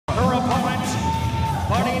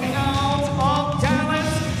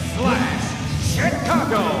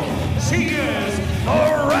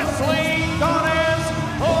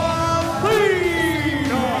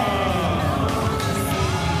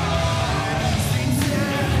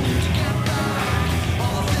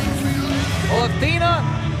Athena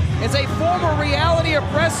is a former Reality of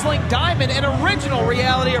Wrestling Diamond, an original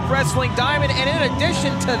Reality of Wrestling Diamond, and in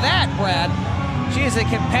addition to that, Brad, she is a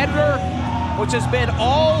competitor which has been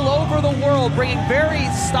all over the world, bringing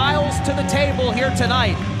various styles to the table here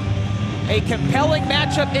tonight. A compelling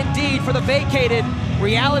matchup indeed for the vacated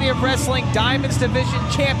Reality of Wrestling Diamonds Division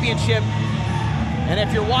Championship. And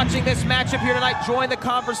if you're watching this matchup here tonight, join the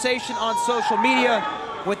conversation on social media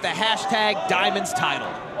with the hashtag Diamonds Title.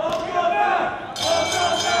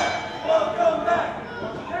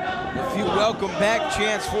 A few welcome back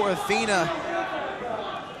chants for Athena.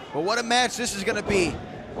 But what a match this is gonna be.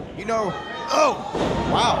 You know, oh,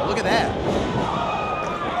 wow, look at that.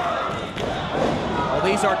 Well,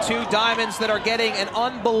 these are two diamonds that are getting an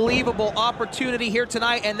unbelievable opportunity here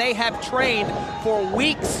tonight, and they have trained for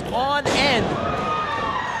weeks on end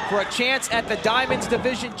for a chance at the Diamonds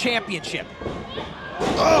Division Championship.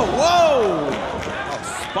 Oh, whoa!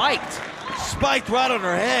 Oh, spiked. Spiked right on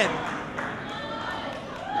her head.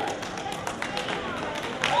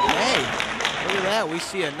 Hey, look at that. We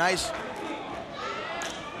see a nice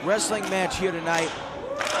wrestling match here tonight.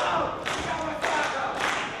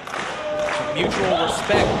 Some mutual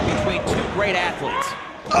respect between two great athletes.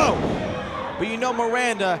 Oh! But you know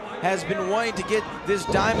Miranda has been wanting to get this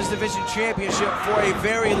Diamonds Division Championship for a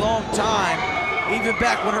very long time, even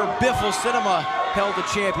back when her Biffle Cinema held the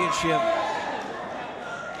championship.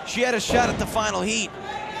 She had a shot at the final heat.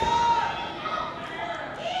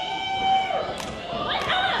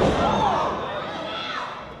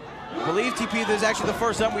 I believe, TP, this is actually the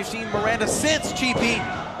first time we've seen Miranda since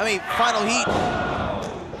final heat.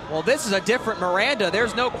 Well, this is a different Miranda.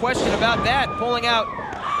 There's no question about that. Pulling out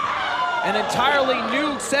an entirely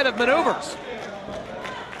new set of maneuvers.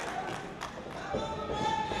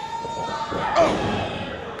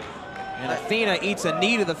 And Athena eats a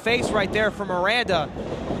knee to the face right there from Miranda.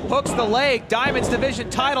 Hooks the leg, Diamonds Division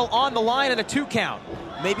title on the line, and a 2 count.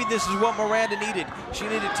 Maybe this is what Miranda needed. She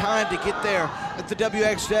needed time to get there at the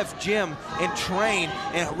WXF gym and train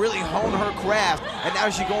and really hone her craft. And now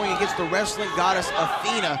she's going against the wrestling goddess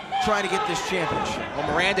Athena, trying to get this championship.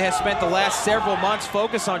 Well, Miranda has spent the last several months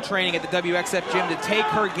focused on training at the WXF gym to take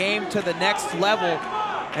her game to the next level.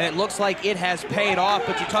 And it looks like it has paid off.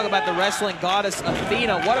 But you talk about the wrestling goddess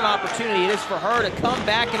Athena, what an opportunity it is for her to come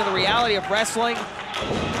back into the reality of wrestling.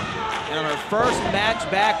 And on her first match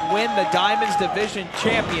back, win the Diamonds Division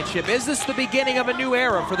Championship. Is this the beginning of a new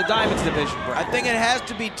era for the Diamonds Division, Brad? I think it has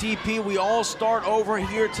to be, TP. We all start over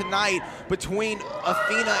here tonight between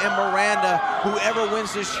Athena and Miranda. Whoever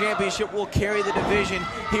wins this championship will carry the division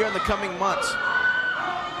here in the coming months.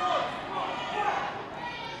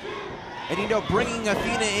 And you know, bringing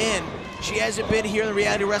Athena in, she hasn't been here in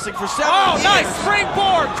reality wrestling for several years. Oh, nice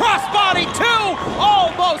springboard, crossbody 2,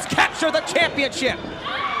 almost capture the championship.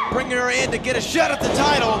 Bringing her in to get a shot at the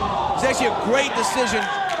title. It's actually a great decision.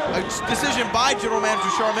 A decision by General Manager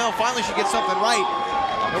Charmel. Finally, she gets something right.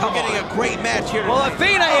 And we're getting a great match here tonight. Well,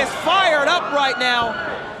 Athena is fired up right now.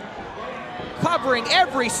 Covering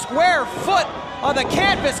every square foot on the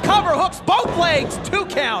canvas. Cover hooks both legs, 2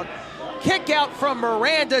 count. Kick out from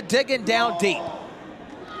Miranda, digging down deep.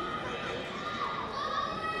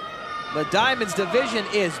 The Diamonds Division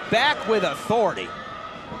is back with authority.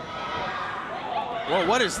 Whoa,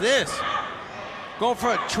 what is this? Going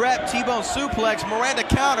for a trap T-bone suplex. Miranda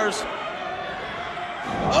counters.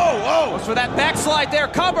 Oh, whoa! Goes for that backslide there,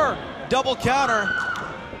 cover. Double counter.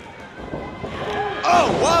 Oh,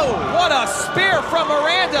 whoa! What a spear from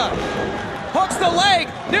Miranda. Hooks the leg.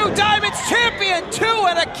 New Diamonds champion, 2,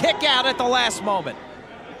 and a kick out at the last moment.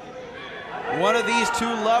 One of these two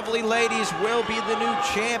lovely ladies will be the new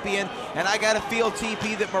champion, and I gotta feel,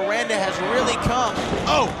 TP, that Miranda has really come.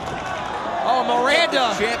 Oh,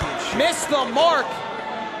 Miranda missed the mark.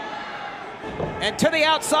 And to the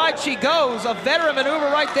outside she goes. A veteran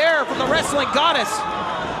maneuver right there from the wrestling goddess.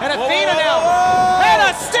 And Athena now. And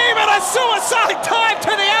a steam and a suicide dive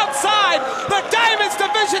to the outside. The Diamonds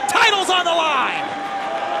Division title's on the line.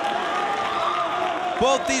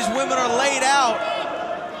 Both these women are laid out.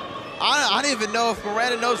 I don't even know if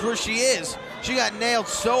Miranda knows where she is. She got nailed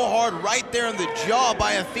so hard right there in the jaw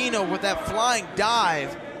by Athena with that flying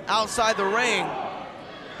dive outside the ring.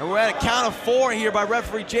 And we're at a count of 4 here by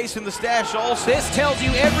referee Jason the Stash Olsen. This tells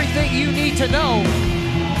you everything you need to know.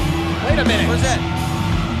 Wait a minute. What is that?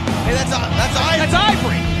 Hey, that's Ivory. That's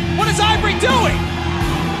Ivory. What is Ivory doing?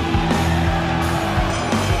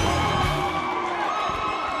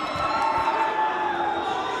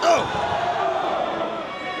 Oh.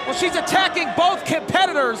 Well, she's attacking both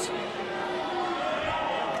competitors.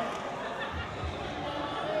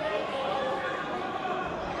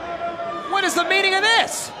 What is the meaning of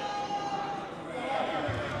this?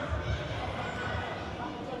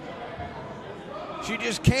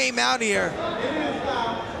 just came out here. I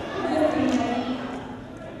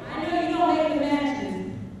know you don't make the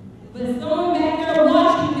matches, but someone back there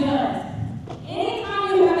watching does.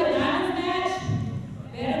 Anytime you have a diamond match,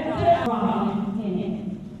 better put a wrong in it.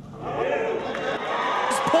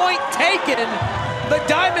 Point taken. The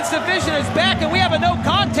Diamonds division is back, and we have a no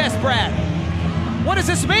contest, Brad. What does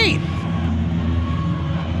this mean?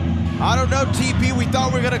 I don't know, TP. We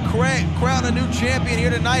thought we were going to crown a new champion here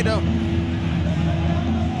tonight.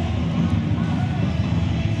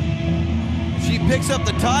 She picks up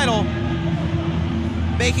the title,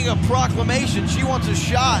 making a proclamation. She wants a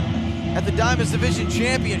shot at the Diamonds Division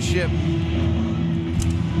Championship.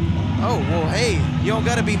 Oh, well, hey, you don't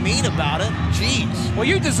got to be mean about it. Jeez. Well,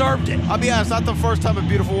 you deserved it. I'll be honest, not the first time a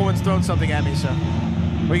beautiful woman's thrown something at me, so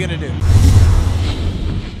what are you going to do?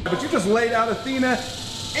 But you just laid out Athena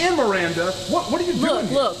and Miranda. What are you doing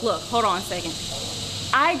here? Look, hold on a second.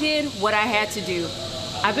 I did what I had to do.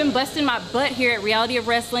 I've been busting my butt here at Reality of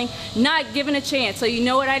Wrestling, not given a chance. So you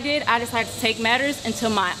know what I did? I decided to take matters into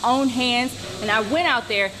my own hands, and I went out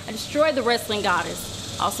there, I destroyed the wrestling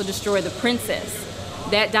goddess, also destroyed the princess.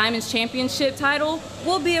 That Diamonds Championship title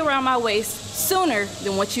will be around my waist sooner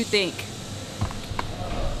than what you think.